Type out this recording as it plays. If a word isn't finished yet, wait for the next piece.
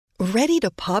Ready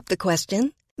to pop the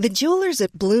question? The jewelers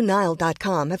at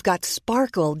BlueNile.com have got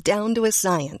sparkle down to a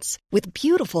science with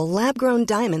beautiful lab-grown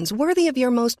diamonds worthy of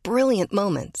your most brilliant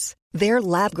moments. Their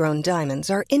lab-grown diamonds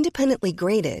are independently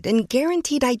graded and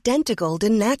guaranteed identical to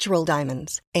natural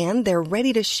diamonds, and they're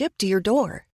ready to ship to your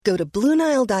door. Go to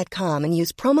BlueNile.com and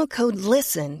use promo code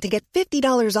LISTEN to get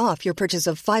 $50 off your purchase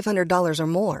of $500 or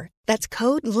more. That's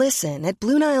code LISTEN at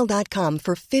BlueNile.com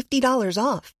for $50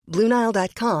 off.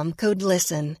 BlueNile.com, code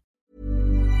LISTEN.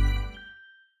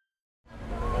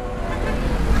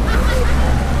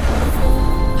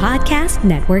 Podcast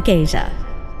Network Asia.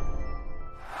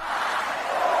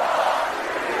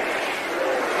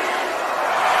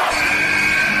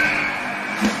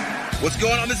 What's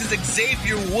going on? This is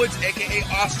Xavier Woods, a.k.a.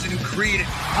 Austin Creed.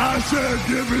 I said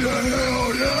give me a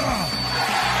hell yeah!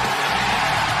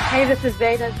 Hey, this is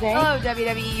Veda Zane. Hello,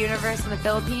 WWE Universe in the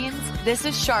Philippines. This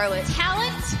is Charlotte.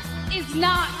 Talent is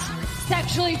not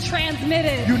sexually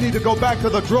transmitted. You need to go back to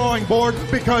the drawing board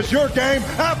because your game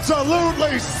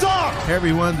absolutely sucks! Hey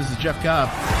everyone, this is Jeff Cobb.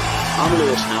 I'm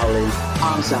Lewis Howley.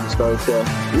 I'm Sam Spoker.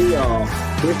 We are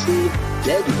pretty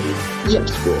deadly.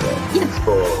 Yes, boy. Yes,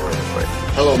 boy.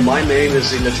 Hello, my name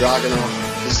is Ilya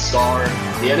Dragunov, the star,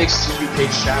 the NXT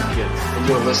UK champion, and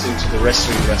you're listening to the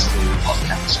Wrestling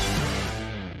Podcast.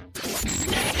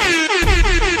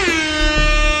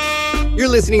 You're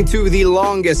listening to the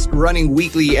longest running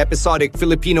weekly episodic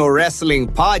Filipino wrestling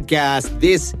podcast.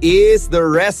 This is the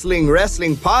Wrestling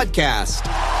Podcast.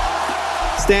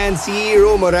 Stan C,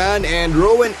 Romoran, and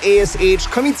Rowan ASH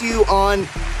coming to you on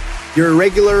your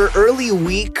regular early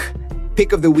week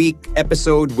pick of the week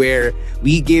episode where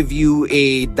we give you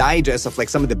a digest of like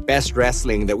some of the best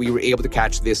wrestling that we were able to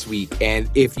catch this week.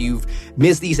 And if you've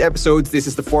missed these episodes, this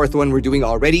is the fourth one we're doing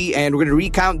already, and we're going to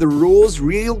recount the rules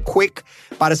real quick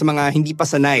para sa mga hindi pa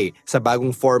sanay sa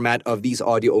bagong format of these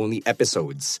audio-only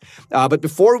episodes. But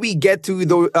before we get to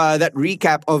that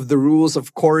recap of the rules,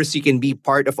 of course, you can be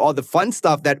part of all the fun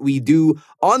stuff that we do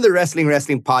on the Wrestling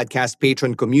Podcast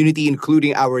Patreon community,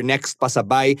 including our next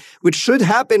Pasabay, which should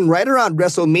happen right around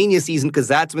WrestleMania season because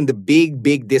that's when the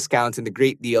big discounts and the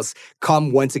great deals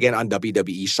come once again on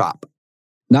WWE Shop.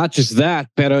 Not just that,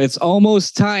 pero it's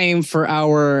almost time for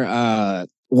our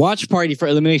watch party for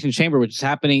Elimination Chamber, which is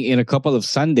happening in a couple of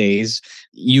Sundays.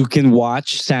 You can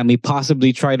watch Sammy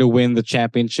possibly try to win the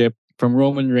championship from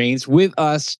Roman Reigns with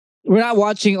us. We're not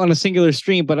watching on a singular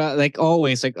stream, but like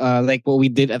always, like what we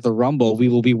did at the Rumble, we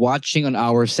will be watching on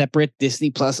our separate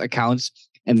Disney Plus accounts.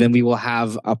 And then we will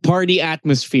have a party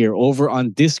atmosphere over on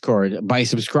Discord by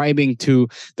subscribing to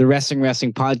the Wrestling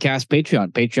Podcast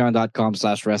Patreon,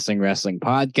 patreon.com/Wrestling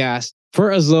Podcast.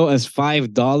 For as low as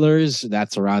 $5,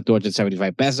 that's around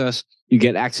 275 pesos, you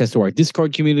get access to our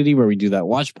Discord community where we do that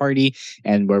watch party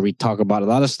and where we talk about a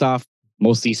lot of stuff,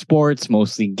 mostly sports,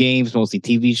 mostly games, mostly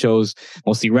TV shows,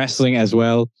 mostly wrestling as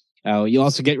well. You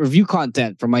also get review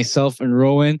content from myself and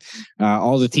Rowan,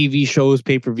 all the TV shows,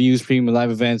 pay-per-views, premium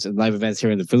live events, and live events here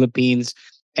in the Philippines.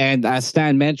 And as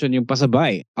Stan mentioned, yung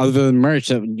pasabay, other than merch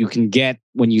that you can get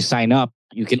when you sign up,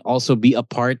 you can also be a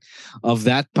part of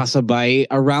that pasabay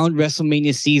around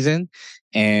WrestleMania season.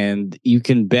 And you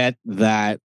can bet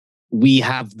that we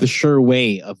have the sure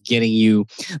way of getting you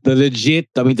the legit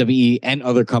WWE and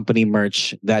other company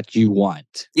merch that you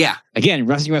want. Yeah. Again,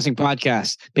 Wrestling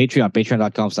Podcast, Patreon,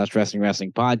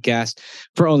 patreon.com/Wrestling Podcast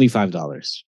for only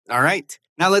 $5. All right.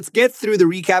 Now let's get through the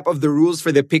recap of the rules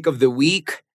for the pick of the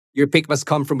week. Your pick must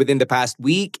come from within the past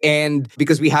week. And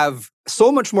because we have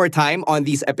so much more time on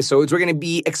these episodes, we're going to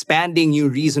be expanding your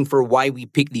reason for why we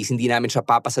pick these. Hindi namin siya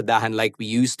papasadahan like we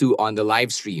used to on the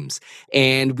live streams.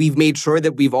 And we've made sure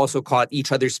that we've also caught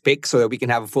each other's picks so that we can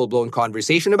have a full-blown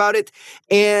conversation about it.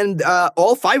 And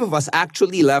all five of us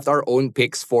actually left our own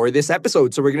picks for this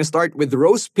episode. So we're going to start with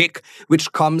Rose's pick, which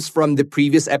comes from the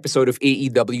previous episode of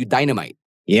AEW Dynamite.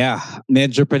 Yeah,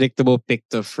 medyo predictable pick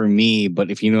for me, but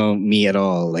if you know me at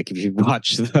all, like if you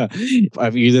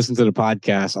if you listen to the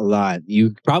podcast a lot,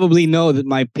 you probably know that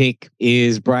my pick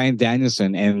is Bryan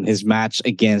Danielson and his match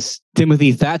against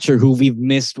Timothy Thatcher, who we've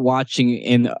missed watching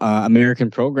in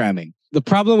American programming. The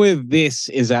problem with this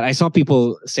is that I saw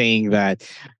people saying that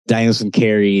Danielson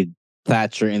carried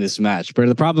Thatcher in this match, but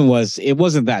the problem was it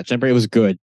wasn't that. Remember, it was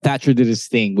good. Thatcher did his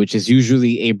thing, which is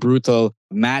usually a brutal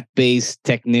mat-based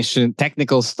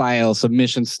technical style,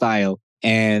 submission style.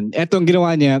 And etong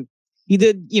ginawa niya, he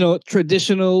did,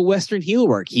 traditional Western heel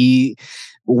work. He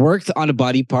worked on a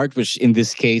body part, which in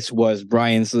this case was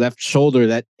Bryan's left shoulder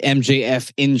that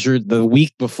MJF injured the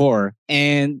week before.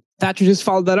 And Thatcher just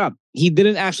followed that up. He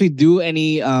didn't actually do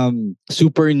any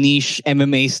super niche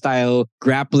MMA style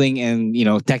grappling and,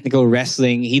 technical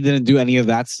wrestling. He didn't do any of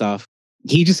that stuff.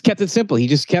 he just kept it simple. He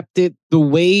just kept it the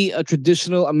way a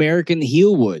traditional American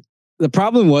heel would. The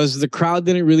problem was the crowd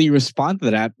didn't really respond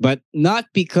to that, but not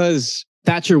because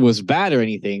Thatcher was bad or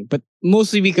anything, but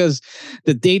mostly because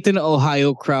the Dayton,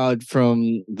 Ohio crowd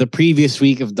from the previous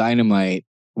week of Dynamite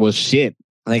was shit.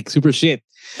 Like super shit.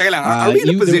 Teka lang, are we in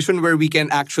a position where we can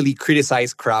actually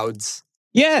criticize crowds?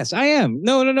 Yes, I am.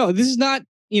 No. This is not,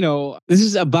 this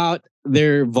is about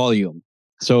their volume.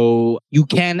 So you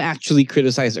can actually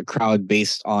criticize a crowd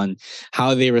based on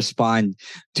how they respond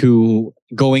to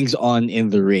goings on in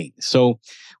the ring. So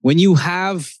when you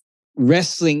have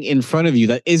wrestling in front of you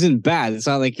that isn't bad, it's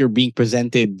not like you're being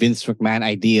presented Vince McMahon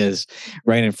ideas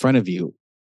right in front of you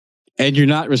and you're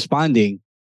not responding,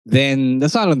 then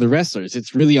that's not on the wrestlers.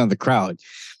 It's really on the crowd.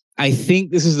 I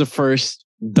think this is the first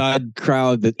dud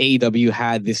crowd that AEW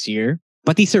had this year.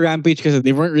 Pati sa Rampage because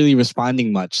they weren't really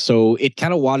responding much. So it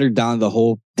kind of watered down the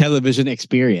whole television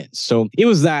experience. So it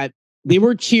was that they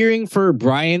were cheering for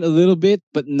Bryan a little bit,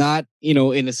 but not,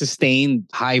 in a sustained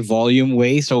high volume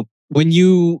way. So when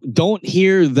you don't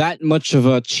hear that much of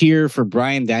a cheer for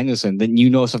Bryan Danielson, then you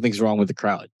know something's wrong with the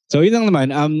crowd. So yun lang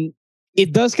naman.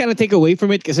 It does kind of take away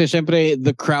from it kasi syempre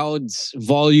the crowd's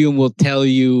volume will tell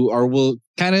you or will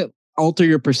kind of alter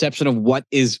your perception of what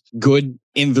is good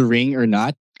in the ring or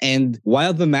not. And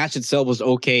while the match itself was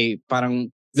okay,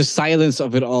 parang the silence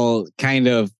of it all kind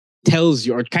of tells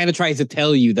you or kind of tries to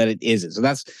tell you that it isn't. So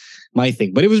that's my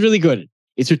thing. But it was really good.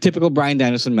 It's your typical Bryan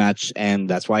Danielson match, and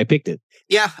that's why I picked it.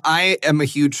 Yeah, I am a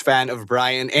huge fan of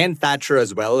Bryan and Thatcher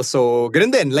as well. So,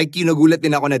 ganun din. Like, nagulat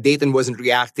din ako na Dayton wasn't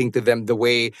reacting to them the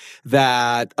way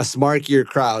that a smarkier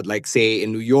crowd, like, say,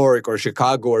 in New York or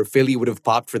Chicago or Philly would have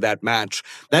popped for that match.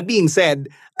 That being said,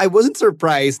 I wasn't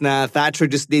surprised na Thatcher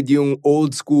just did yung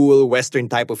old school Western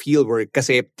type of heel work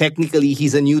kasi technically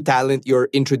he's a new talent you're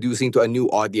introducing to a new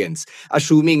audience.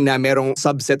 Assuming na merong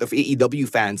subset of AEW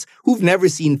fans who've never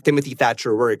seen Timothy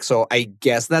Thatcher work. So I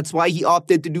guess that's why he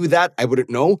opted to do that. I wouldn't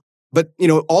know. But,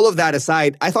 all of that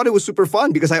aside, I thought it was super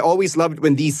fun because I always loved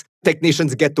when these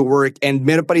technicians get to work and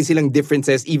meron pa rin silang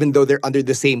differences even though they're under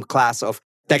the same class of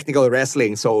technical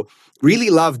wrestling. So really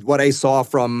loved what I saw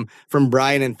from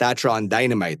Bryan and Thatcher on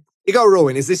Dynamite. Ikaw,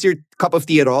 Rowan, is this your cup of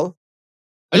tea at all?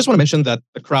 I just want to mention that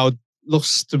the crowd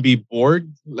looks to be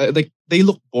bored. Like they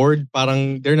look bored,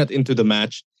 parang they're not into the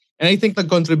match. And I think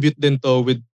nag-contribute din to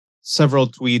with several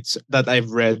tweets that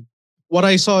I've read. What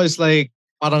I saw is like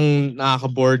parang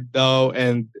nakaka-bored daw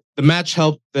and the match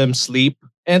helped them sleep.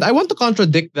 And I want to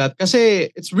contradict that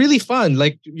kasi it's really fun,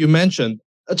 like you mentioned.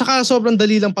 At saka sobrang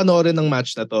dali lang panoorin ng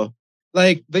match na to.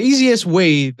 Like, the easiest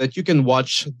way that you can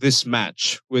watch this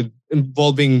match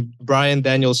involving Bryan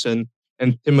Danielson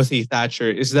and Timothy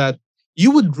Thatcher is that you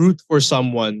would root for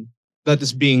someone that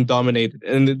is being dominated.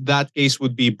 And in that case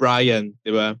would be Bryan,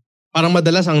 di ba? Parang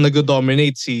madalas ang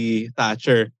nag-dominate si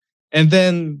Thatcher. And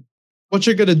then, what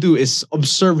you're gonna do is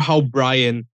observe how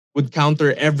Bryan would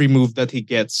counter every move that he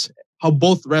gets. How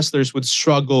both wrestlers would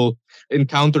struggle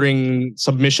encountering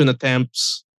submission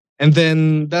attempts. And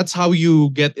then that's how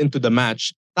you get into the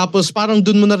match. Tapos parang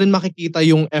dun mo na rin makikita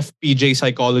yung FPJ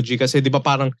psychology kasi di ba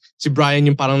parang si Bryan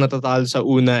yung parang natatalo sa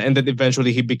una and then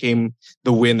eventually he became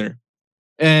the winner.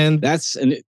 And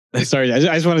sorry, I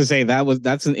just want to say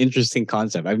that's an interesting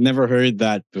concept. I've never heard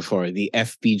that before. The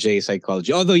FPJ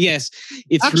psychology. Although yes,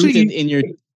 it's rooted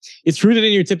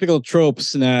in your typical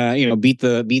tropes na, beat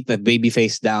the baby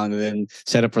face down and then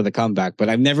set up for the comeback. But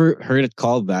I've never heard it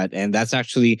called that. And that's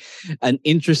actually an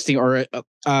interesting or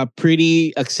a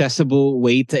pretty accessible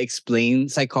way to explain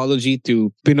psychology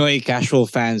to Pinoy casual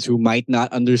fans who might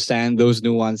not understand those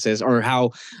nuances or how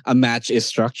a match is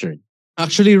structured.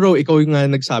 Actually, Ro, ikaw yung nga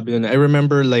nagsabi nun. I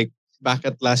remember like back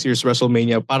at last year's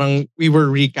WrestleMania, parang we were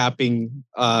recapping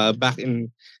back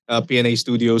in PNA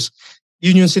Studios.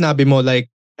 Yun yung sinabi mo, like,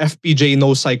 FPJ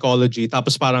knows psychology.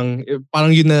 Tapos parang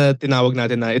yun na tinawag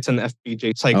natin na it's an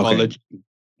FPJ psychology. Okay.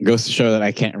 Goes to show that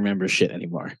I can't remember shit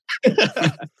anymore.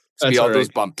 Be all those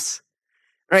bumps.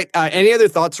 All right. Any other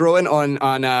thoughts, Rowan, on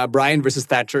Bryan versus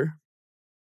Thatcher?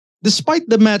 Despite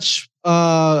the match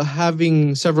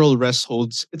having several rest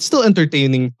holds, it's still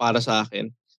entertaining para sa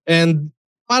akin. And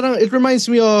parang it reminds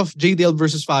me of JDL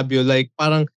versus Fabio. Like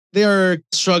parang they are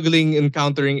struggling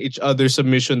encountering each other's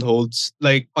submission holds.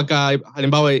 Like,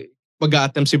 halimbawa,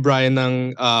 mag-attempt si Bryan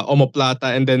ng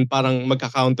omoplata and then parang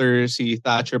magka-counter si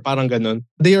Thatcher, parang ganun.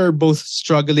 They are both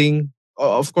struggling.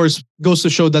 Of course, goes to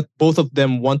show that both of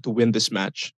them want to win this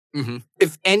match. Mm-hmm.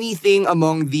 If anything,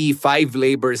 among the 5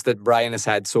 labors that Bryan has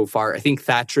had so far, I think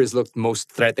Thatcher's looked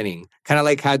most threatening. Kind of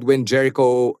like had when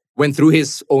Jericho went through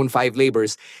his own 5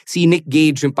 labors. Si Nick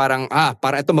Gage yung parang,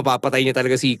 para ito mapapatay niya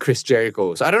talaga si Chris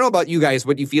Jericho. So I don't know about you guys,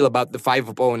 what you feel about the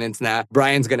 5 opponents na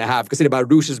Brian's gonna have. Kasi diba,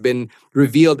 Rush has been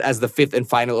revealed as the 5th and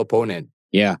final opponent.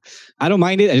 Yeah, I don't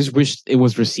mind it. I just wish it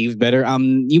was received better.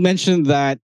 You mentioned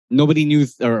that nobody knew,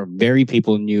 or very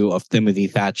people knew of Timothy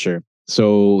Thatcher.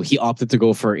 So he opted to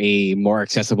go for a more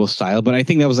accessible style. But I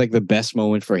think that was like the best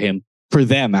moment for him, for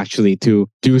them actually, to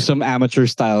do some amateur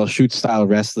style, shoot style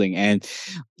wrestling. And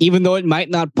even though it might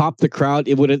not pop the crowd,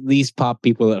 it would at least pop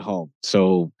people at home.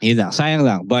 So, sayang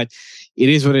lang. But it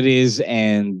is what it is.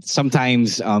 And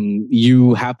sometimes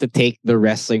you have to take the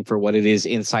wrestling for what it is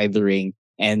inside the ring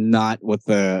and not what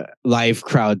the live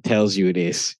crowd tells you it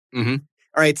is. Mm-hmm.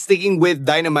 All right, sticking with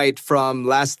Dynamite from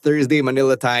last Thursday,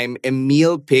 Manila time,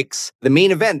 Emil picks the main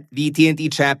event, the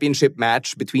TNT Championship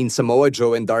match between Samoa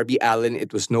Joe and Darby Allin.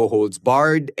 It was no holds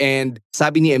barred. And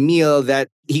sabi ni Emil that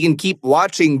he can keep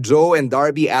watching Joe and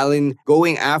Darby Allin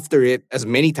going after it as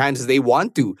many times as they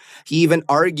want to. He even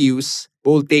argues,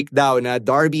 bold takedown, na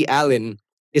Darby Allin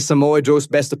is Samoa Joe's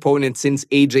best opponent since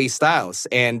AJ Styles.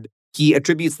 And he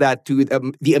attributes that to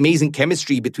the amazing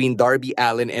chemistry between Darby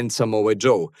Allin and Samoa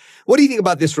Joe. What do you think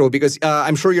about this role? Because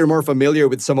I'm sure you're more familiar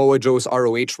with Samoa Joe's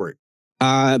ROH work.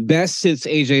 Best since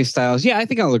AJ Styles. Yeah, I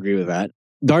think I'll agree with that.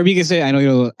 Darby can say, I know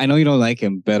you don't like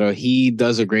him, but he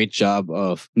does a great job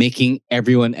of making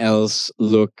everyone else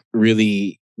look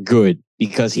really good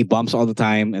because he bumps all the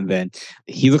time, and then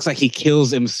he looks like he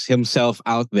kills himself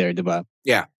out there, diba?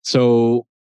 Yeah. So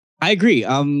I agree.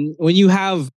 When you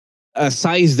have a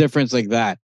size difference like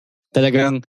that,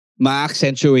 talagang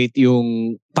ma-accentuate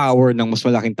yung power ng mas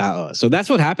malaking tao. So that's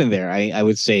what happened there, I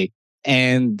would say.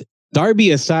 And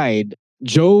Darby aside,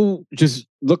 Joe just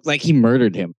looked like he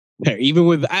murdered him. Even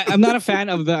with, I'm not a fan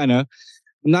of I'm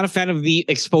not a fan of the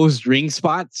exposed ring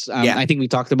spots. I think we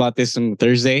talked about this on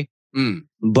Thursday,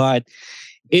 but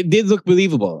it did look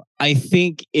believable. I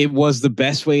think it was the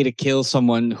best way to kill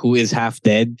someone who is half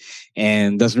dead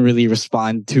and doesn't really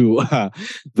respond to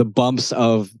the bumps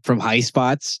from high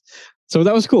spots. So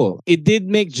that was cool. It did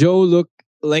make Joe look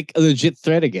like a legit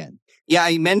threat again. Yeah,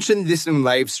 I mentioned this in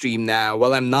live stream now.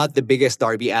 While I'm not the biggest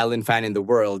Darby Allin fan in the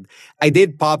world, I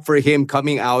did pop for him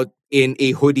coming out in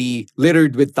a hoodie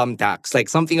littered with thumbtacks. Like,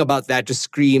 something about that just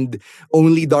screamed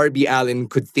only Darby Allin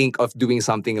could think of doing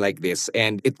something like this.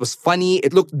 And it was funny.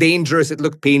 It looked dangerous. It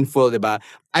looked painful, diba?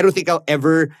 I don't think I'll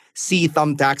ever see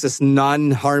thumbtacks as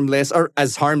non-harmless or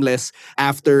as harmless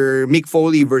after Mick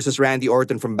Foley versus Randy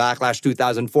Orton from Backlash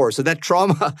 2004. So that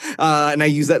trauma, and I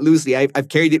use that loosely, I've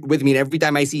carried it with me. And every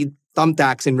time I see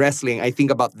thumbtacks in wrestling, I think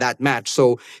about that match.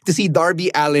 So to see Darby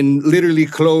Allin literally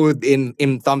clothed in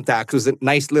thumbtacks was a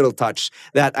nice little touch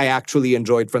that I actually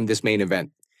enjoyed from this main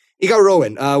event. Ikaw,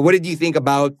 Rowan, what did you think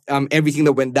about everything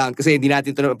that went down? Kasi hindi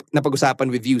natin ito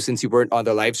napag-usapan with you since you weren't on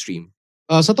the live stream.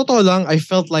 Sa totoo lang, I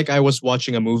felt like I was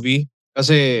watching a movie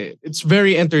kasi it's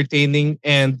very entertaining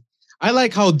and I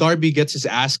like how Darby gets his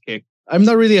ass kicked. I'm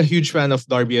not really a huge fan of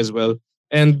Darby as well,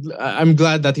 and I'm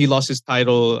glad that he lost his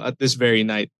title at this very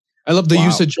night. I love the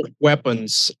usage of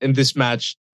weapons in this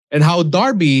match and how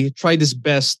Darby tried his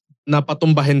best na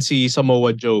patumbahin si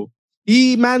Samoa Joe.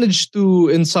 He managed to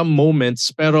in some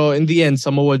moments, pero in the end,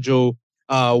 Samoa Joe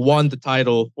won the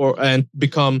title and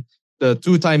become the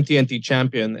 2-time TNT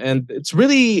champion. And it's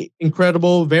really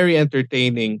incredible, very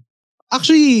entertaining.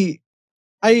 Actually,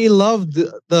 I loved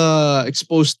the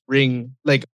exposed ring,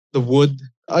 like the wood.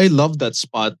 I love that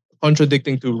spot,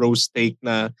 contradicting to Rose take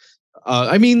na.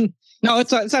 No,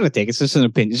 it's not a take. It's just an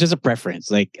opinion. It's just a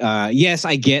preference. Like, yes,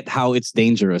 I get how it's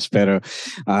dangerous, pero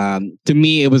to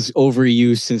me, it was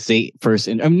overused since they first.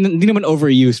 Hindi naman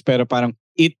overused, pero parang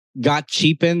it got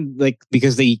cheapened, like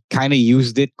because they kind of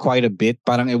used it quite a bit.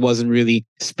 Parang it wasn't really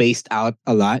spaced out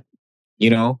a lot, you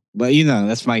know. But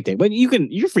that's my take. But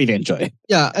you're free to enjoy it.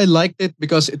 Yeah, I liked it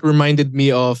because it reminded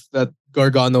me of that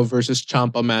Gargano versus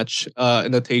Ciampa match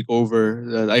in the Takeover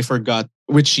that I forgot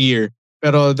which year.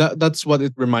 Pero that's what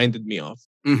it reminded me of.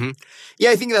 Mm-hmm.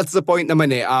 Yeah, I think that's the point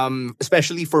naman eh.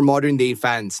 Especially for modern day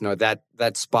fans, no, that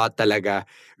spot talaga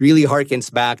really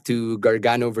harkens back to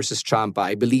Gargano versus Ciampa.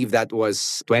 I believe that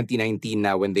was 2019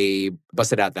 now when they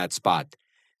busted out that spot.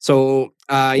 So,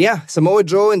 Samoa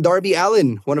Joe and Darby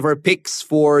Allin, one of our picks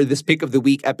for this Pick of the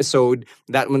Week episode.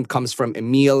 That one comes from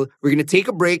Emil. We're going to take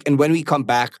a break, and when we come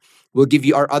back, we'll give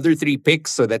you our other 3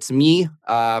 picks. So that's me,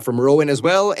 from Rowan as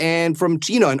well, and from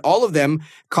Chino. And all of them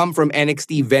come from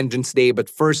NXT Vengeance Day. But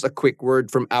first, a quick word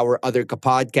from our other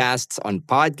podcasts on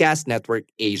Podcast Network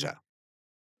Asia.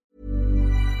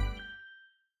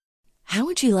 How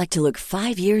would you like to look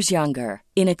 5 years younger?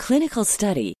 In a clinical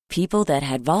study, people that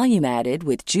had volume added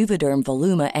with Juvederm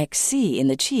Voluma XC in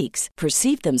the cheeks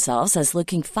perceived themselves as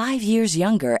looking 5 years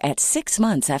younger at 6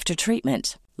 months after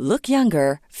treatment. Look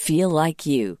younger, feel like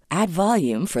you. Add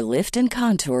volume for lift and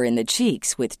contour in the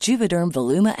cheeks with Juvederm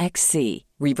Voluma XC.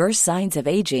 Reverse signs of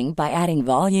aging by adding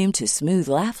volume to smooth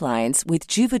laugh lines with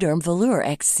Juvederm Volure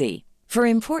XC. For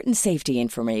important safety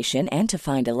information and to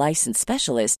find a licensed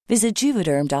specialist, visit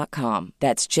Juvederm.com.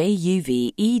 That's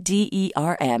JUVEDERM.com.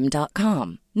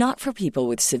 Not for people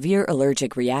with severe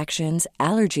allergic reactions,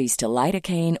 allergies to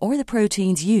lidocaine, or the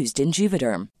proteins used in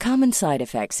Juvederm. Common side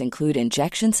effects include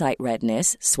injection site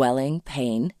redness, swelling,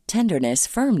 pain, tenderness,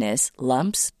 firmness,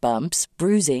 lumps, bumps,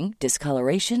 bruising,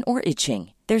 discoloration, or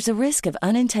itching. There's a risk of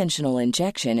unintentional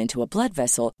injection into a blood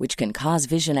vessel, which can cause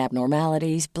vision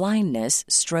abnormalities, blindness,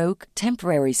 stroke,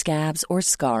 temporary scabs, or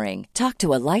scarring. Talk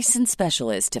to a licensed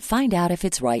specialist to find out if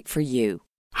it's right for you.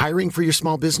 Hiring for your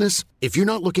small business? If you're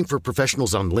not looking for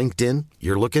professionals on LinkedIn,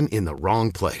 you're looking in the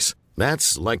wrong place.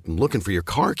 That's like looking for your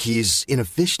car keys in a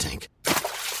fish tank.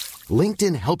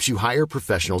 LinkedIn helps you hire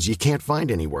professionals you can't find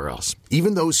anywhere else,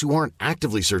 even those who aren't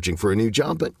actively searching for a new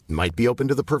job but might be open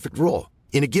to the perfect role.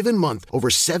 In a given month, over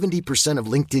 70% of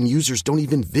LinkedIn users don't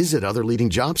even visit other leading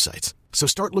job sites. So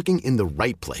start looking in the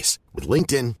right place. With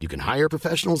LinkedIn, you can hire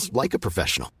professionals like a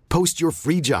professional. Post your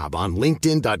free job on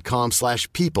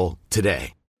linkedin.com/people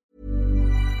today.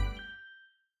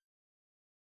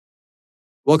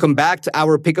 Welcome back to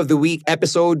our Pick of the Week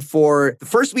episode for the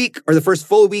first week or the first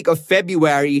full week of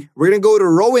February. We're going to go to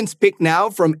Rowan's pick now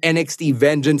from NXT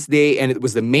Vengeance Day, and it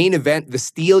was the main event, the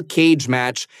steel cage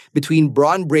match between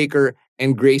Braun Breaker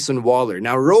and Grayson Waller.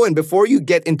 Now, Rowan, before you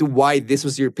get into why this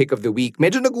was your pick of the week,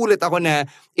 medyo nagulat ako na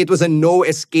it was a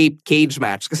no-escape cage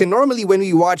match. Kasi normally when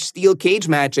we watch steel cage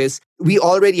matches, we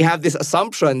already have this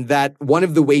assumption that one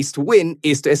of the ways to win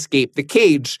is to escape the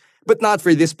cage, but not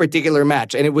for this particular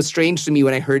match. And it was strange to me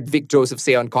when I heard Vic Joseph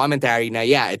say on commentary na,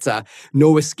 yeah, it's a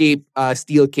no-escape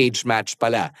steel cage match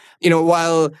pala. You know,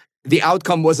 while the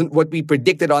outcome wasn't what we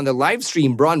predicted on the live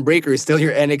stream, Braun Breaker is still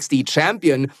your NXT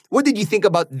champion. What did you think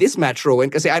about this match, Rowan?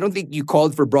 Because I don't think you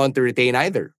called for Braun to retain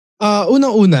either.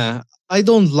 Una, I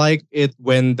don't like it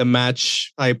when the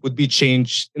match type would be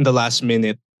changed in the last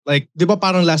minute. Like, di ba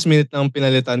parang last minute nang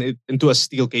pinalitan it into a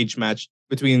steel cage match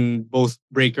between both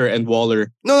Breaker and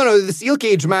Waller? No. The steel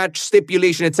cage match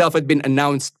stipulation itself had been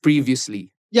announced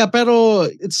previously. Yeah, pero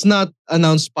it's not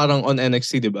announced parang on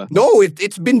NXT, di ba? No,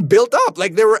 it's been built up.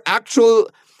 Like, there were actual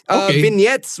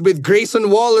vignettes with Grayson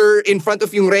Waller in front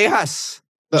of yung Reyes.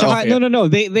 Okay. No.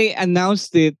 They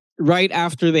announced it right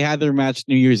after they had their match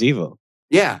New Year's Eve.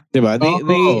 Yeah. Diba?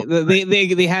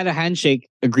 They had a handshake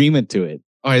agreement to it.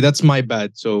 All right, that's my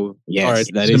bad. So, yes, all right,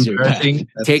 that is your bad.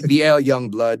 Take the L, young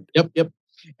blood. Yep.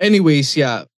 Anyways,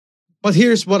 yeah. But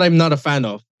here's what I'm not a fan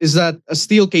of, is that a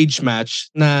steel cage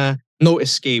match na no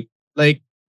escape. Like,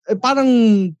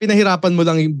 parang pinahirapan mo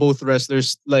lang yung both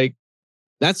wrestlers. Like,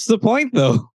 that's the point,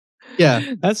 though.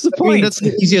 Yeah. That's the point. I mean, that's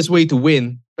the easiest way to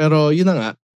win. Pero yun na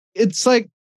nga. It's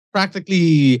like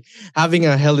practically having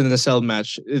a Hell in a Cell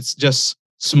match. It's just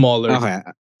smaller. Okay.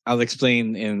 I'll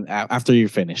explain after you're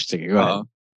finished. Sige, go ahead.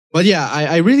 But yeah,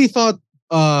 I really thought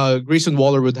Grayson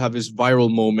Waller would have his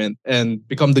viral moment and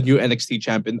become the new NXT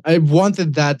champion. I've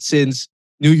wanted that since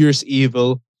New Year's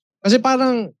Evil. Kasi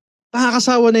parang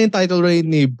nakakasawa na yung title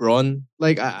reign ni Braun.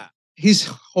 Like, he's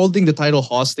holding the title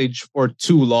hostage for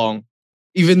too long.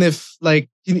 Even if, like,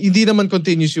 hindi naman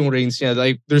continuous yung reigns niya.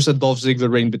 Like, there's a Dolph Ziggler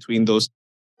reign between those.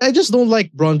 I just don't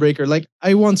like Braun Breaker. Like,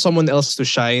 I want someone else to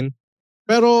shine.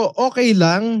 Pero okay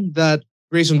lang that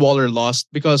Grayson Waller lost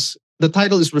because the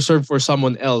title is reserved for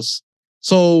someone else.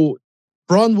 So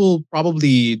Braun will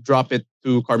probably drop it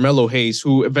to Carmelo Hayes,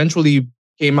 who eventually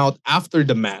came out after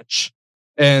the match.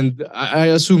 And I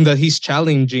assume that he's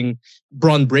challenging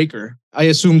Braun Breaker. I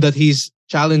assume that he's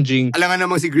challenging... Alam nga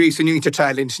naman si Grayson yung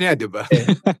challenge niya, di ba?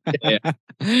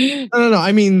 Yeah. No.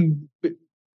 I mean,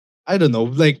 I don't know.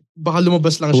 Like, baka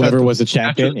lumabas lang Whoever siya. Was the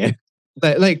champion, yeah.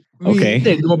 Like, okay.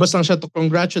 Lumabas lang siya to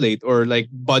congratulate or like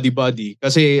buddy.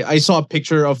 Kasi I saw a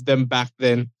picture of them back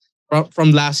then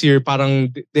from last year.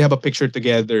 Parang they have a picture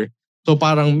together. So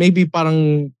parang maybe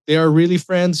parang they are really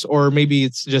friends or maybe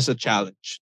it's just a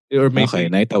challenge. Or maybe... Okay,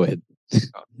 naitawid.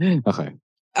 Okay.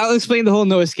 I'll explain the whole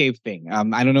no escape thing.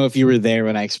 I don't know if you were there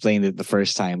when I explained it the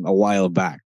first time a while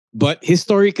back. But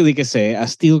historically kasi, a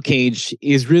steel cage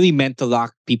is really meant to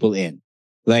lock people in.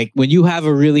 Like when you have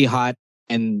a really hot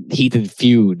and heated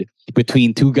feud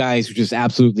between two guys who just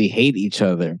absolutely hate each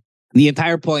other, the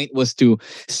entire point was to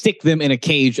stick them in a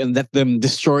cage and let them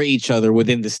destroy each other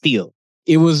within the steel.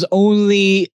 it was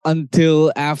only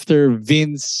until after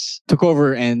Vince took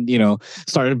over and,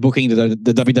 started booking the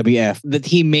WWF that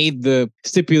he made the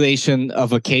stipulation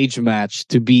of a cage match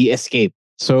to be escape.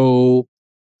 So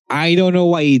I don't know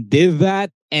why he did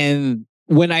that. And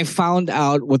when I found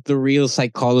out what the real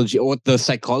psychology or what the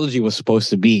psychology was supposed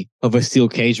to be of a steel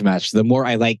cage match, the more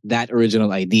I liked that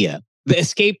original idea. The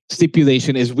escape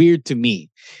stipulation is weird to me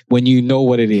when you know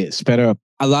what it is. Pero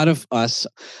a lot of us,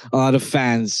 a lot of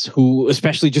fans who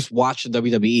especially just watch the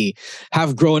WWE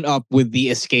have grown up with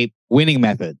the escape winning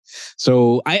method.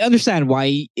 So I understand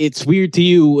why it's weird to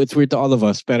you. It's weird to all of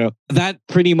us. But that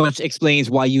pretty much explains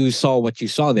why you saw what you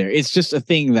saw there. It's just a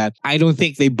thing that I don't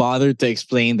think they bothered to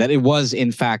explain that it was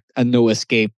in fact a no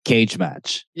escape cage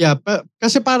match. Yeah,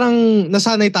 kasi parang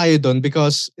nasanay tayo doon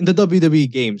because in the WWE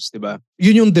games, di ba?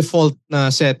 Yun yung default na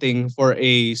setting for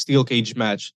a steel cage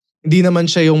match. Hindi naman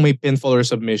siya yung may pinfall or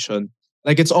submission.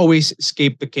 Like it's always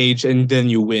escape the cage and then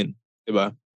you win, di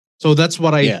ba? So that's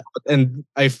what I thought, and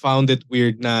I found it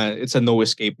weird na it's a no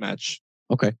escape match.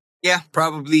 Okay. Yeah,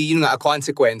 probably a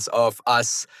consequence of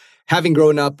us having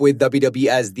grown up with WWE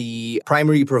as the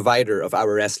primary provider of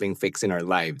our wrestling fix in our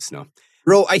lives, no?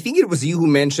 Ro, I think it was you who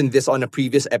mentioned this on a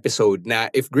previous episode na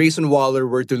if Grayson Waller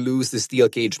were to lose the steel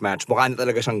cage match, mukha na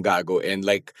talaga siyang gago and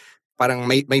like parang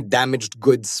may damaged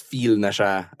goods feel na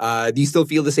siya. Do you still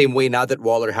feel the same way now that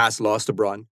Waller has lost to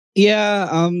Braun?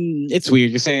 Yeah, it's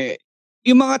weird kasi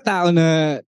yung mga tao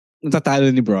na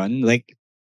natatalo ni Braun, like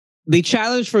they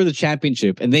challenge for the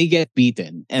championship and they get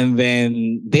beaten and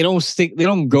then they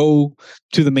don't go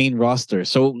to the main roster.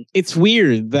 So it's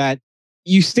weird that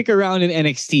you stick around in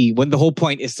NXT when the whole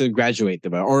point is to graduate,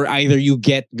 diba? Or either you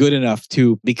get good enough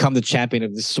to become the champion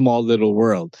of this small little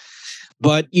world.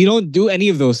 But you don't do any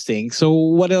of those things. So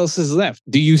what else is left?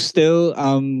 Do you still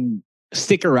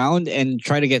stick around and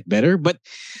try to get better? But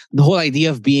the whole idea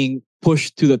of being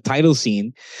pushed to the title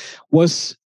scene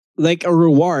was like a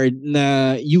reward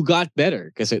na you got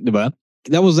better. Kasi, diba?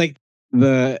 That was like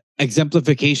the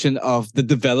exemplification of the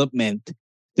development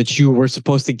that you were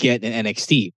supposed to get in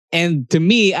NXT. And to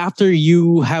me, after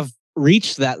you have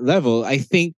reached that level, I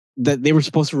think that they were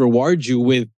supposed to reward you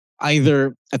with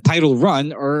either a title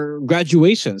run or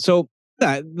graduation. So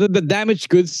the damaged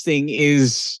goods thing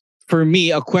is, for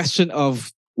me, a question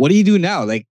of what do you do now?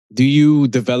 Like, do you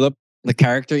develop the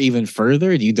character even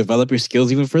further? Do you develop your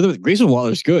skills even further? Grayson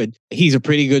Waller's good. He's a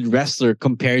pretty good wrestler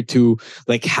compared to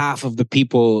like half of the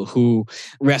people who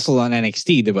wrestle on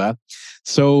NXT, diba?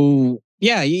 So,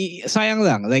 yeah, sayang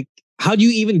lang. Like, how do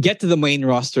you even get to the main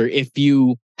roster if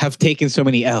you have taken so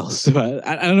many L's?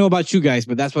 I don't know about you guys,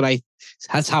 but that's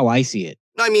how I see it.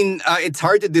 No, I mean, it's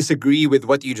hard to disagree with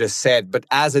what you just said, but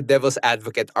as a devil's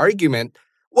advocate argument,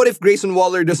 what if Grayson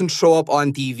Waller doesn't show up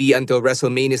on TV until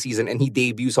WrestleMania season and he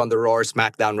debuts on the Raw or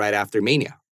SmackDown right after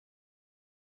Mania?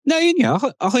 No, yun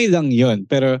nga. Okay lang yun.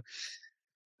 Pero,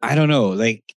 I don't know.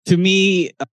 Like, to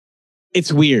me,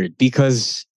 it's weird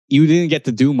because you didn't get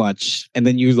to do much and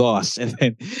then you lost. And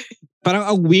then, parang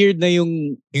ang weird na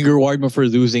yung reward mo for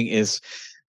losing is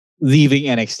leaving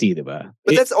NXT, diba?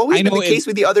 But that's always been the case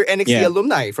with the other NXT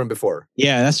alumni from before.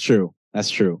 Yeah, that's true. That's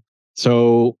true.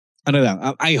 So, ano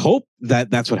lang, I hope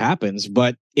that that's what happens.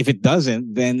 But if it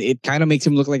doesn't, then it kind of makes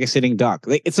him look like a sitting duck.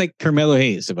 Like it's like Carmelo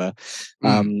Hayes, diba?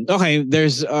 Okay,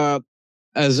 there's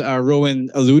as Rowan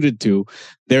alluded to,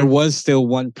 there was still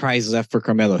one prize left for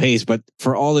Carmelo Hayes, but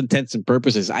for all intents and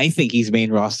purposes, I think he's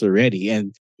main roster ready.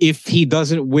 And if he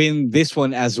doesn't win this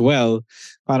one as well,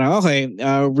 parang okay,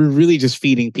 we're really just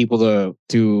feeding people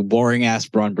to boring ass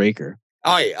Braun Breaker.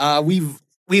 Okay,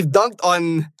 we've dunked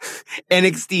on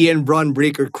NXT and Braun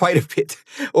Breaker quite a bit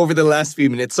over the last few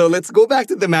minutes. So let's go back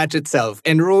to the match itself.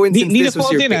 And Rowan, since this was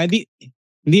your pick,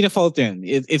 need a fault in.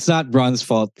 It's not Braun's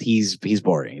fault. He's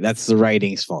boring. That's the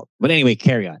writing's fault. But anyway,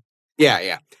 carry on.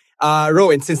 Yeah.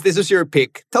 Rowan, since this was your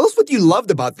pick, tell us what you loved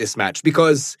about this match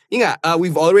because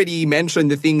we've already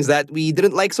mentioned the things that we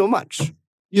didn't like so much.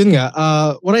 Yun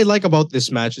nga, what I like about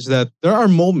this match is that there are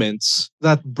moments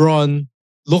that Braun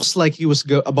looks like he was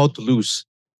about to lose.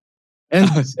 And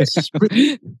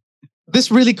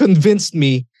this really convinced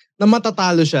me na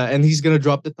matatalo siya and he's gonna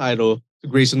drop the title to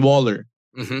Grayson Waller.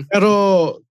 Mm-hmm.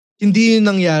 Pero hindi yun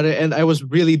nangyari and I was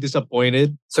really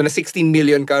disappointed. So na 16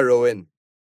 million ka, Rowan.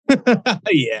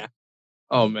 Yeah.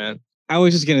 Oh man. I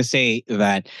was just gonna say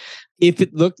that if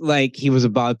it looked like he was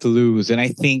about to lose, and I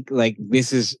think like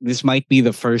this might be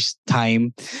the first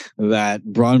time that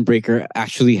Braun Breaker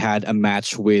actually had a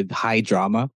match with high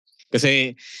drama.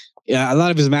 Kasi Yeah, a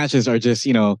lot of his matches are just,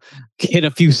 hit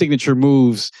a few signature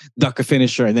moves, duck a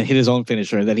finisher, and then hit his own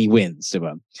finisher, and then he wins.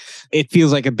 Diba? It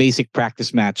feels like a basic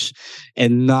practice match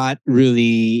and not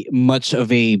really much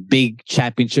of a big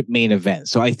championship main event.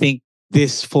 So I think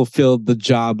this fulfilled the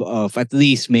job of at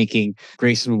least making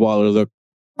Grayson Waller look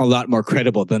a lot more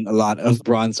credible than a lot of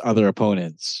Braun's other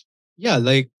opponents. Yeah,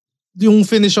 like yung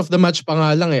finish of the match pa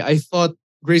nga lang eh. I thought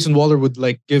Grayson Waller would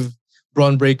like give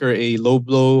Braun Breaker a low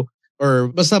blow, or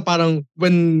basta parang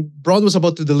when Braun was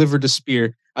about to deliver the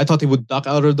spear, I thought he would duck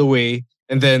out of the way,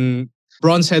 and then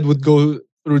Braun's head would go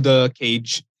through the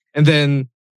cage, and then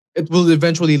it will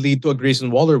eventually lead to a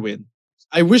Grayson Waller win.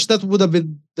 I wish that would have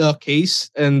been the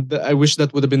case, and I wish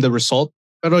that would have been the result.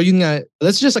 Pero yun nga,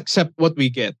 let's just accept what we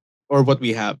get or what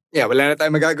we have. Yeah, wala na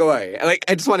tayong magagawa eh. Like,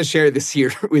 I just want to share this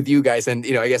here with you guys and,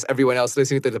 I guess everyone else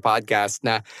listening to the podcast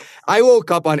na I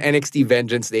woke up on NXT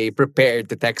Vengeance Day prepared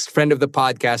to text friend of the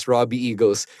podcast, Robbie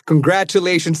Eagles.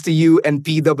 Congratulations to you and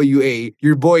PWA.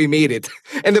 Your boy made it.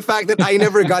 And the fact that I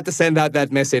never got to send out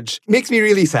that message makes me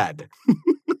really sad.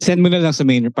 Send mo na lang sa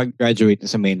pag-graduate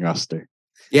sa main roster.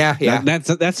 Yeah.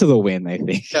 That's a win, I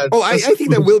think. I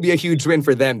think that will be a huge win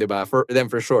for them, diba? For them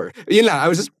for sure. Yun lang, I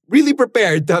was just really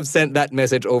prepared to have sent that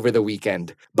message over the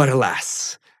weekend. But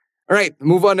alas. All right,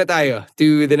 move on na tayo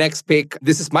to the next pick.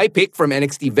 This is my pick from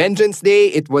NXT Vengeance Day.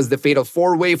 It was the Fatal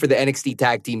 4-Way for the NXT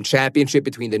Tag Team Championship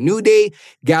between the New Day,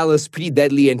 Gallus, Pretty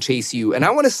Deadly, and Chase U. And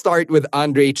I want to start with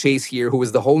Andre Chase here, who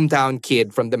was the hometown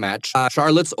kid from the match,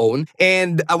 Charlotte's own.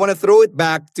 And I want to throw it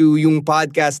back to yung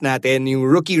podcast natin, yung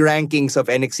rookie rankings of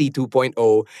NXT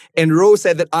 2.0. And Rose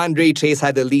said that Andre Chase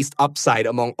had the least upside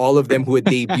among all of them who had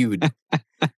debuted.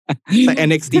 Sa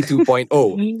NXT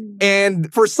 2.0.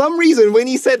 And for some reason, when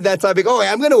he said that, sabi ko,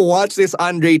 I'm going to watch this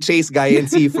Andre Chase guy and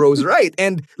see if Rose right.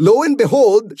 And lo and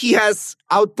behold, he has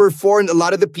outperformed a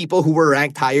lot of the people who were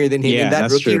ranked higher than him in that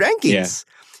rookie rankings.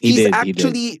 Yeah. He's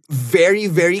actually very,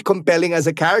 very compelling as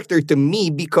a character to me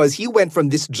because he went from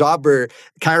this jobber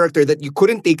character that you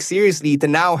couldn't take seriously to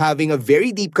now having a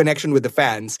very deep connection with the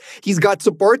fans. He's got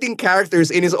supporting characters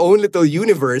in his own little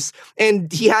universe,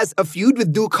 and he has a feud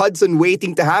with Duke Hudson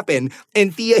waiting to happen,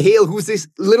 and Thea Hale, who's this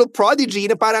little prodigy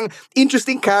na parang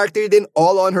interesting character then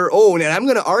all on her own. And I'm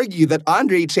going to argue that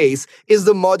Andre Chase is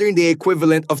the modern-day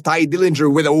equivalent of Ty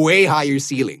Dillinger with a way higher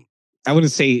ceiling. I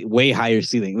wouldn't say way higher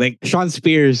ceiling. Like Sean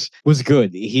Spears was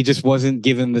good. He just wasn't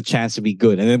given the chance to be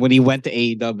good. And then when he went to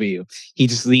AEW, he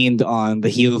just leaned on the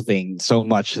heel thing so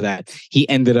much that he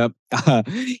ended up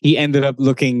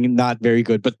looking not very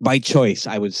good, but by choice,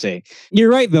 I would say. You're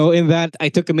right though, in that I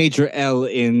took a major L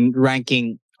in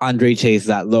ranking Andre Chase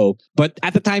that low. But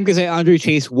at the time, because Andre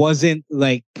Chase wasn't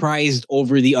like prized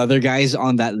over the other guys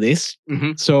on that list.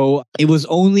 Mm-hmm. So it was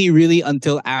only really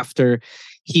until after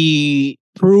he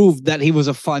proved that he was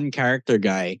a fun character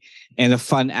guy and a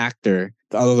fun actor,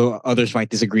 although others might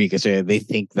disagree because they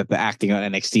think that the acting on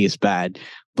NXT is bad.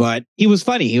 But he was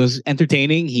funny. He was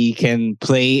entertaining. He can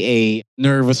play a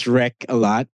nervous wreck a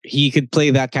lot. He could play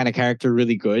that kind of character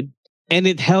really good. And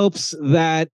it helps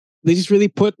that they just really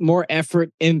put more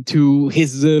effort into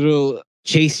his little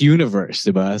Chase universe.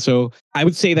 Diba? So I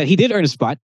would say that he did earn a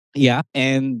spot. Yeah.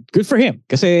 And good for him.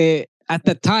 Because at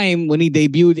the time when he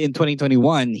debuted in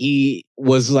 2021, he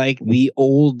was like the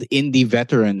old indie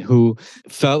veteran who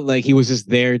felt like he was just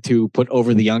there to put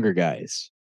over the younger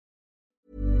guys.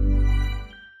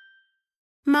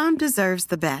 Mom deserves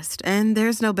the best, and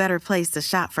there's no better place to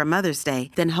shop for Mother's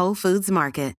Day than Whole Foods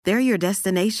Market. They're your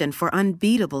destination for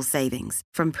unbeatable savings,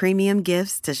 from premium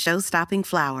gifts to show-stopping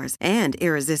flowers and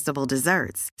irresistible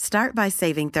desserts. Start by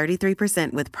saving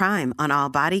 33% with Prime on all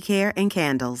body care and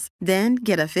candles. Then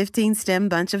get a 15-stem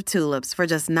bunch of tulips for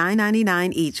just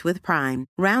 $9.99 each with Prime.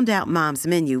 Round out Mom's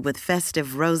menu with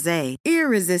festive rosé,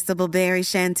 irresistible berry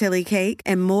chantilly cake,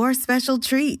 and more special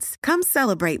treats. Come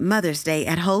celebrate Mother's Day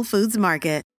at Whole Foods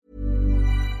Market.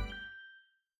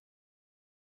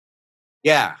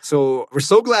 Yeah, so we're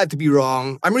so glad to be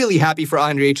wrong. I'm really happy for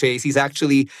Andre Chase. He's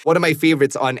actually one of my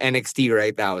favorites on NXT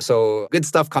right now. So good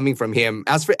stuff coming from him.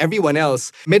 As for everyone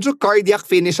else, medyo cardiac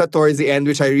finish towards the end,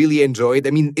 which I really enjoyed. I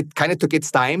mean, it kind of took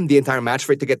its time, the entire match,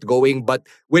 for it to get going. But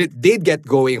when it did get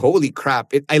going, holy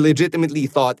crap, I legitimately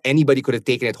thought anybody could have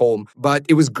taken it home. But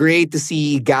it was great to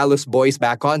see Gallus boys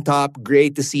back on top.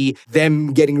 Great to see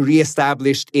them getting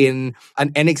reestablished in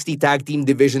an NXT tag team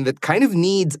division that kind of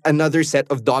needs another set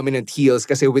of dominant heels.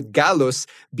 Because with Gallus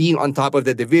being on top of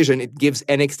the division, it gives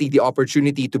NXT the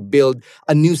opportunity to build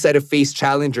a new set of face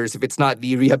challengers. If it's not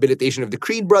the rehabilitation of the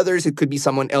Creed brothers, it could be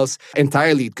someone else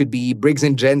entirely. It could be Briggs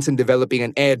and Jensen developing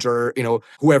an Edge, or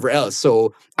whoever else.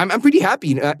 So I'm pretty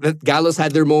happy that Gallus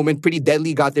had their moment. Pretty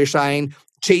Deadly got their shine.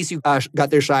 Chase got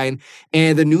their shine,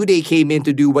 and the New Day came in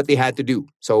to do what they had to do.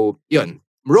 So, yun.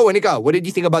 Rowan, ikaw, what did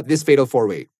you think about this Fatal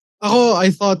 4-Way? I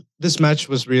thought this match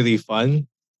was really fun.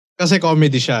 Kasi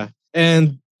comedy siya.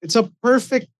 And it's a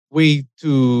perfect way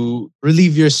to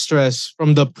relieve your stress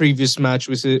from the previous match,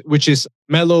 which is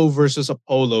Melo versus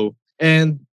Apollo.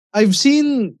 And I've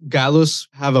seen Gallows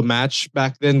have a match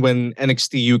back then when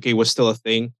NXT UK was still a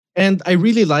thing. And I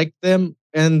really liked them.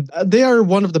 And they are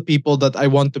one of the people that I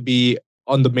want to be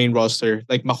on the main roster,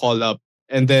 like ma-call up.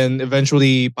 And then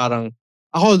eventually parang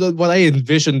what I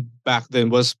envisioned back then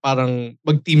was parang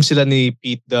mag-team sila ni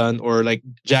Pete Dunne or like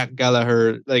Jack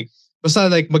Gallagher. Like, basta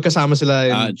like magkasama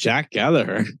sila. Jack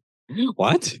Gallagher?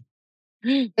 What?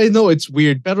 I know it's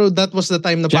weird, pero that was the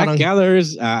time na Jack parang...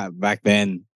 Gallagher's back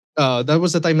then. That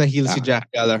was the time na heel si Jack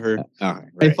Gallagher.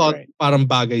 I thought parang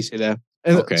bagay sila.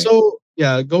 And so,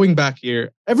 yeah, going back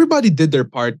here, everybody did their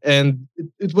part and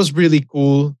it was really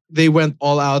cool. They went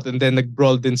all out and then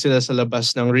nag-brawl din sila sa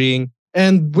labas ng ring.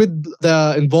 And with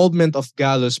the involvement of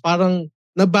Gallows, parang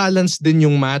na-balance din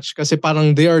yung match kasi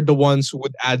parang they are the ones who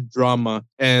would add drama.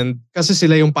 And kasi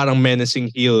sila yung parang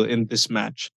menacing heel in this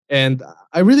match. And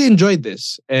I really enjoyed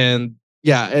this. And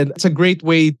yeah, and it's a great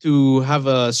way to have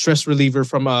a stress reliever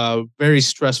from a very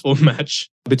stressful match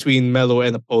between Melo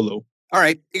and Apollo. All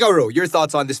right, ikaw, Ro, your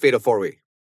thoughts on this Fatal 4-Way?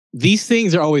 These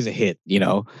things are always a hit, you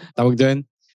know. Tawag dun.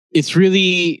 It's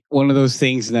really one of those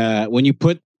things that when you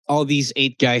put all these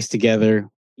 8 guys together,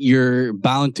 you're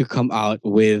bound to come out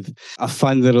with a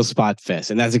fun little spot fest.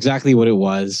 And that's exactly what it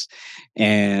was.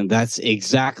 And that's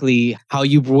exactly how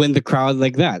you win the crowd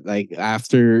like that. Like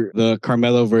after the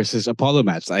Carmelo versus Apollo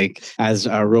match, like as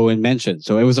Rowan mentioned.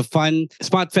 So it was a fun,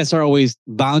 spot fests are always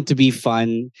bound to be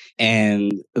fun.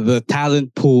 And the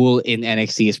talent pool in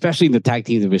NXT, especially in the tag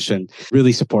team division,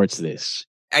 really supports this.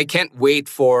 I can't wait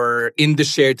for In The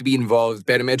Share to be involved,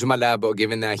 pero medyo malabo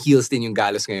given na heels din yung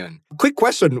Gallows ngayon. Quick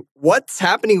question, what's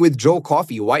happening with Joe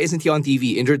Coffey? Why isn't he on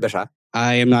TV? Injured ba siya?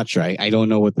 I am not sure. I don't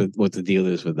know what the deal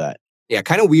is with that. Yeah,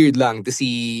 kind of weird lang to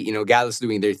see, Gallows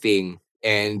doing their thing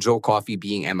and Joe Coffey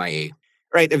being MIA.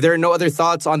 Right, if there are no other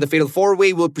thoughts on the Fatal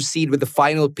 4-Way, we'll proceed with the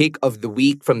final pick of the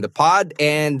week from the pod,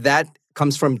 and that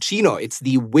comes from Chino. It's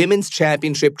the Women's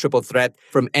Championship Triple Threat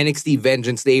from NXT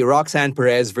Vengeance Day. Roxanne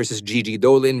Perez versus Gigi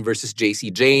Dolan versus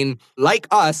JC Jane. Like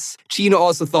us, Chino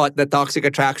also thought that Toxic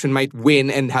Attraction might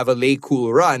win and have a lay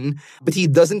cool run, but he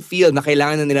doesn't feel na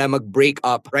kailangan na nila mag-break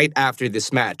up right after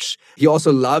this match. He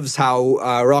also loves how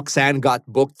Roxanne got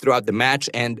booked throughout the match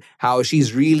and how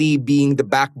she's really being the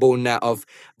backbone na of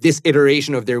this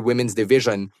iteration of their women's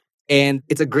division. And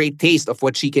it's a great taste of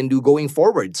what she can do going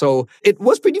forward. So it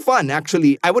was pretty fun,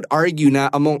 actually. I would argue na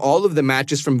among all of the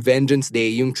matches from Vengeance Day,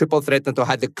 yung triple threat na to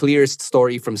had the clearest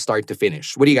story from start to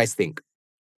finish. What do you guys think?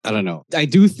 I don't know. I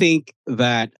do think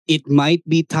that it might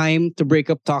be time to break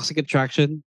up Toxic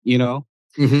Attraction,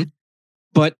 Mm-hmm.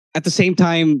 But at the same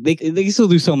time, they can still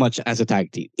do so much as a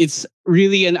tag team. It's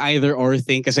really an either-or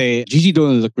thing kasi Gigi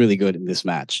Dolan looked really good in this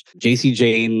match. JC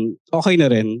Jane, okay na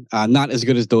rin. Not as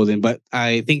good as Dolan, but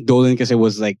I think Dolan kasi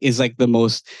is like the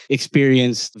most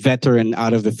experienced veteran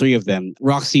out of the 3 of them.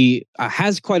 Roxy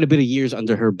has quite a bit of years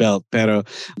under her belt, pero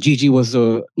Gigi was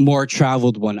the more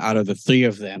traveled one out of the 3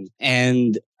 of them.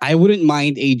 And I wouldn't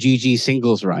mind a Gigi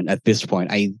singles run at this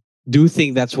point. I do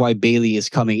think that's why Bailey is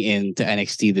coming in to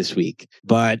NXT this week.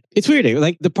 But it's weird.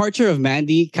 Like, the departure of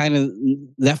Mandy kind of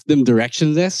left them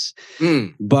directionless.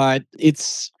 But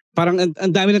it's parang ang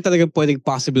dami na talagang pwedeng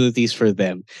possibilities for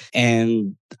them.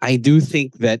 And I do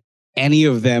think that any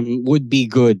of them would be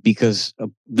good because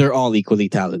they're all equally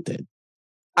talented.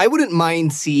 I wouldn't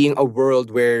mind seeing a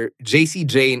world where JC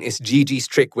Jane is Gigi's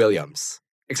Trick Williams.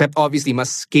 Except obviously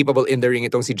mas capable in the ring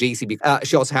itong si JC because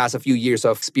she also has a few years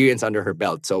of experience under her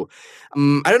belt. So,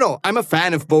 I don't know. I'm a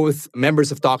fan of both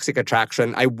members of Toxic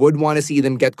Attraction. I would want to see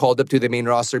them get called up to the main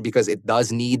roster because it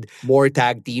does need more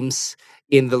tag teams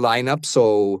in the lineup.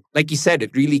 So, like you said,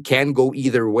 it really can go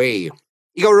either way.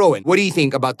 Ikaw, Rowan, what do you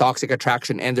think about Toxic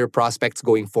Attraction and their prospects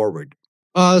going forward?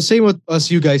 Same what as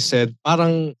you guys said.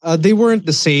 Parang they weren't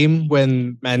the same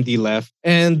when Mandy left.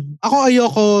 And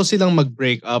ayoko silang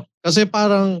mag-break up. Kasi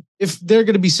parang if they're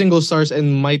gonna be single stars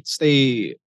and might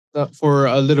stay for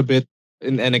a little bit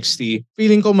in NXT,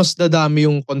 feeling ko mas dadami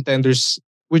yung contenders,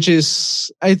 which is,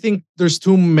 I think there's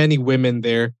too many women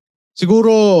there.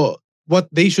 Siguro, what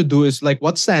they should do is like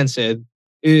what Stan said,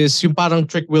 is yung parang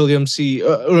Trick Williams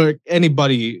or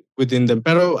anybody within them.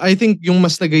 Pero I think yung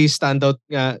mas nag-standout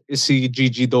nga is si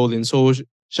Gigi Dolan. So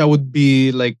siya would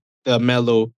be like the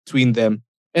mellow between them.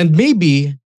 And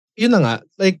maybe, yun na nga,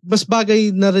 like mas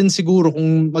bagay na rin siguro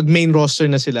kung mag-main roster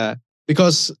na sila.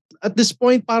 Because at this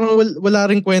point, parang wala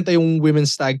rin kwenta yung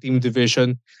women's tag team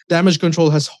division. Damage Control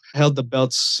has held the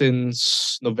belts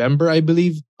since November, I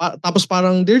believe. Tapos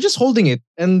parang they're just holding it.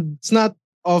 And it's not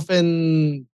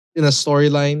often in a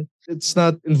storyline. It's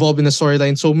not involved in a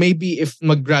storyline. So maybe if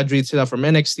mag-graduate sila from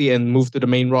NXT and move to the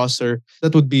main roster,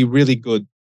 that would be really good.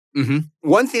 Mm-hmm.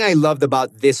 One thing I loved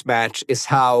about this match is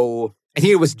how I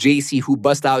think it was JC who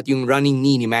bust out yung running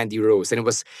knee ni Mandy Rose, and it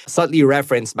was subtly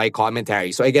referenced by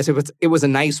commentary. So I guess it was a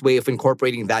nice way of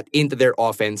incorporating that into their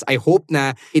offense. I hope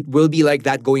na it will be like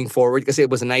that going forward because it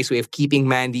was a nice way of keeping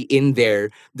Mandy in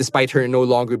there despite her no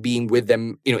longer being with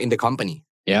them, in the company.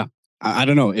 Yeah. I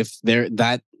don't know if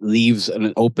that leaves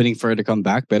an opening for her to come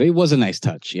back, but it was a nice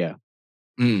touch. Yeah.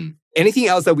 Anything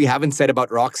else that we haven't said about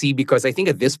Roxy? Because I think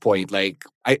at this point,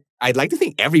 I'd like to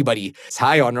think everybody is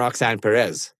high on Roxanne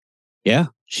Perez.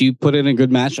 Yeah, she put in a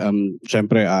good match.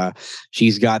 Syempre,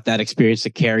 she's got that experience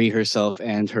to carry herself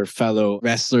and her fellow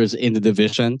wrestlers in the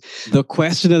division. The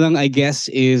question na lang, I guess,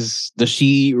 is does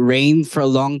she reign for a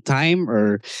long time,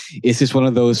 or is this one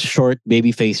of those short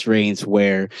babyface reigns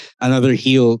where another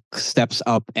heel steps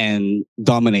up and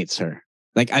dominates her?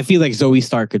 I feel like Zoe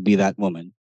Stark could be that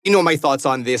woman. My thoughts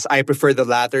on this. I prefer the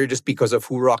latter just because of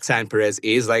who Roxanne Perez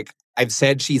is. I've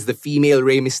said, she's the female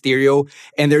Rey Mysterio,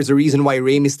 and there's a reason why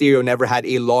Rey Mysterio never had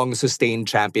a long sustained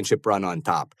championship run on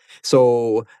top.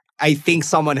 So I think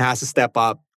someone has to step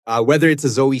up, whether it's a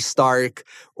Zoe Stark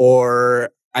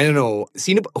or I don't know,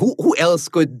 who else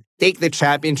could take the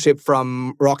championship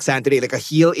from Roxanne today? Like a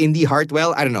heel Indy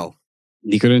Hartwell? I don't know.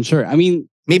 Hindi ko rin sure. I mean,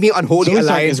 maybe Unholy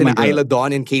Alliance and Isla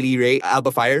Dawn and Kaylee Ray,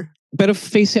 Alba Fire. Pero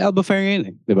face si Alba Fire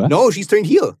yun, diba? No, she's turned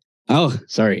heel. Oh,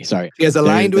 sorry. She has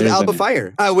aligned with Alba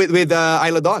Fire. With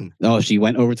Isla Dawn. Oh, she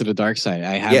went over to the dark side.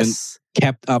 I haven't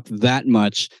kept up that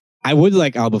much. I would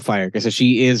like Alba Fire because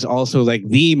she is also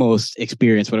the most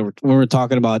experienced when we're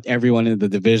talking about everyone in the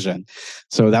division.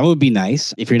 So that would be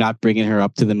nice if you're not bringing her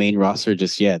up to the main roster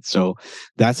just yet. So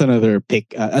that's another pick.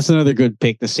 That's another good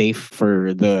pick to save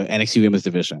for the NXT Women's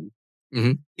Division.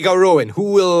 Mm-hmm. Ikaw, Rowan,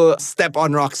 who will step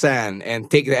on Roxanne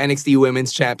and take the NXT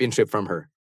Women's Championship from her?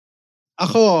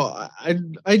 Ako,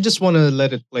 I just want to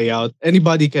let it play out.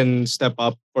 Anybody can step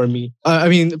up for me.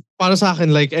 Para sa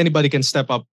akin, anybody can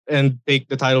step up and take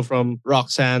the title from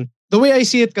Roxanne. The way I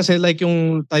see it kasi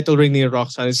yung title reign ni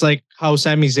Roxanne, it's like how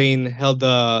Sami Zayn held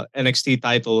the NXT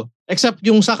title. Except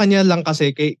yung sa kanya lang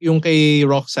kasi, yung kay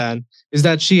Roxanne, is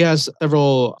that she has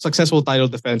several successful title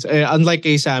defense. Unlike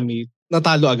kay Sami,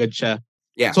 natalo agad siya.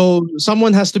 Yeah. So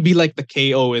someone has to be like the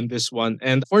KO in this one.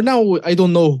 And for now, I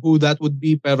don't know who that would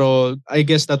be, pero I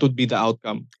guess that would be the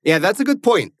outcome. Yeah, that's a good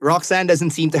point. Roxanne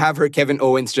doesn't seem to have her Kevin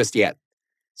Owens just yet.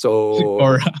 So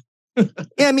Cora.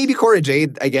 Yeah, maybe Cora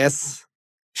Jade, I guess.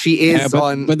 She is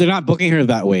but they're not booking her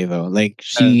that way though.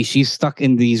 She's stuck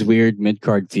in these weird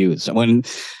mid-card feuds. When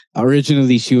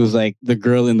originally she was the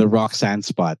girl in the Roxanne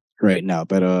spot right now.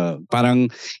 Pero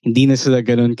parang hindi na sila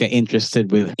ganun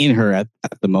ka-interested in her at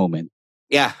the moment.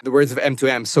 Yeah, the words of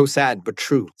M2M, so sad but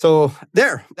true. So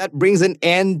there, that brings an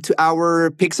end to our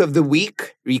picks of the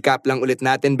week. Recap lang ulit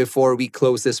natin before we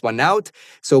close this one out.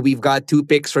 So we've got 2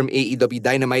 picks from AEW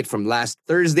Dynamite from last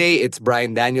Thursday. It's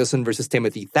Bryan Danielson versus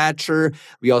Timothy Thatcher.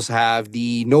 We also have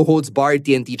the No Holds Barred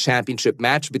TNT Championship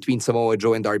match between Samoa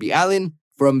Joe and Darby Allin.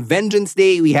 From Vengeance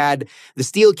Day, we had the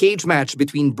steel cage match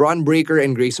between Braun Breaker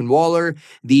and Grayson Waller,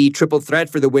 the triple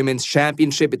threat for the Women's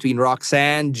Championship between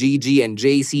Roxanne, Gigi, and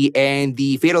JC, and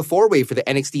the Fatal 4-Way for the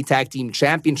NXT Tag Team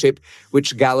Championship,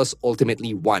 which Gallus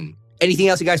ultimately won. Anything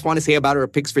else you guys want to say about our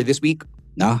picks for this week?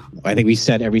 No, I think we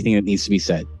said everything that needs to be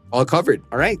said. All covered.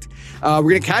 All right. We're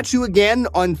going to catch you again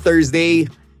on Thursday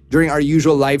during our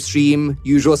usual live stream,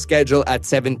 usual schedule at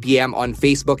 7 p.m. on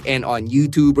Facebook and on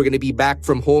YouTube. We're going to be back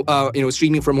from home,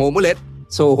 streaming from home ulit.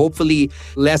 So hopefully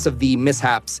less of the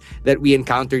mishaps that we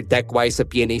encountered tech-wise at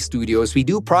PNA Studios. We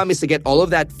do promise to get all of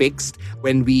that fixed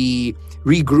when we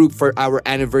regroup for our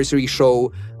anniversary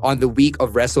show on the week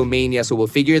of WrestleMania. So we'll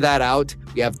figure that out.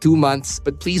 We have 2 months,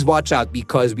 but please watch out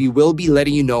because we will be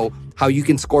letting you know how you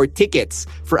can score tickets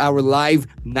for our live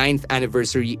 9th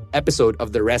anniversary episode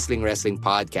of the Wrestling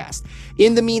Podcast.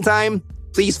 In the meantime,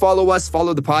 please follow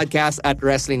the podcast at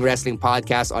Wrestling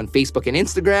Podcast on Facebook and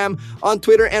Instagram, on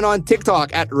Twitter and on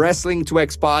TikTok at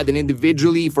Wrestling2XPod, and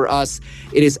individually for us,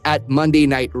 it is at Monday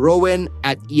Night Rowan,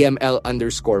 at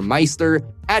EML_Meister,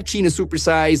 at China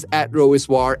Supersize, at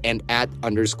Rowiswar, and at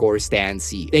 _Stan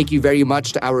C. Thank you very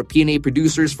much to our PNA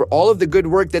producers for all of the good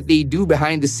work that they do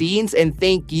behind the scenes, and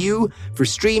thank you for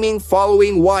streaming,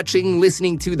 following, watching,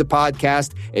 listening to the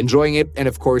podcast, enjoying it, and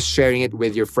of course, sharing it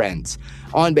with your friends.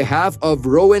 On behalf of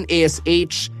Rowan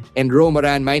ASH and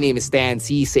Romaran. My name is Stan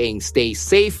C, saying stay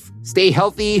safe, stay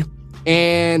healthy,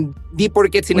 and di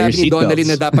porket sinabi ni Donalyn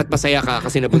na dapat masaya ka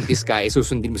kasi nabuntis ka,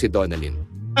 susundin mo si Donalyn.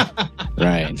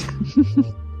 Right.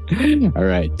 All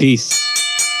right. Peace.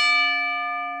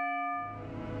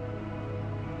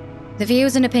 The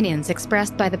views and opinions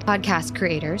expressed by the podcast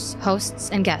creators, hosts,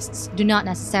 and guests do not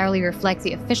necessarily reflect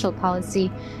the official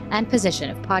policy and position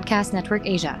of Podcast Network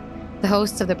Asia, the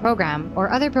hosts of the program,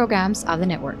 or other programs of the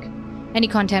network. Any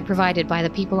content provided by the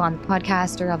people on the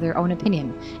podcast are of their own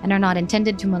opinion and are not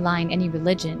intended to malign any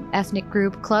religion, ethnic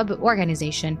group, club,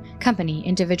 organization, company,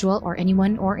 individual, or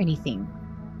anyone or anything.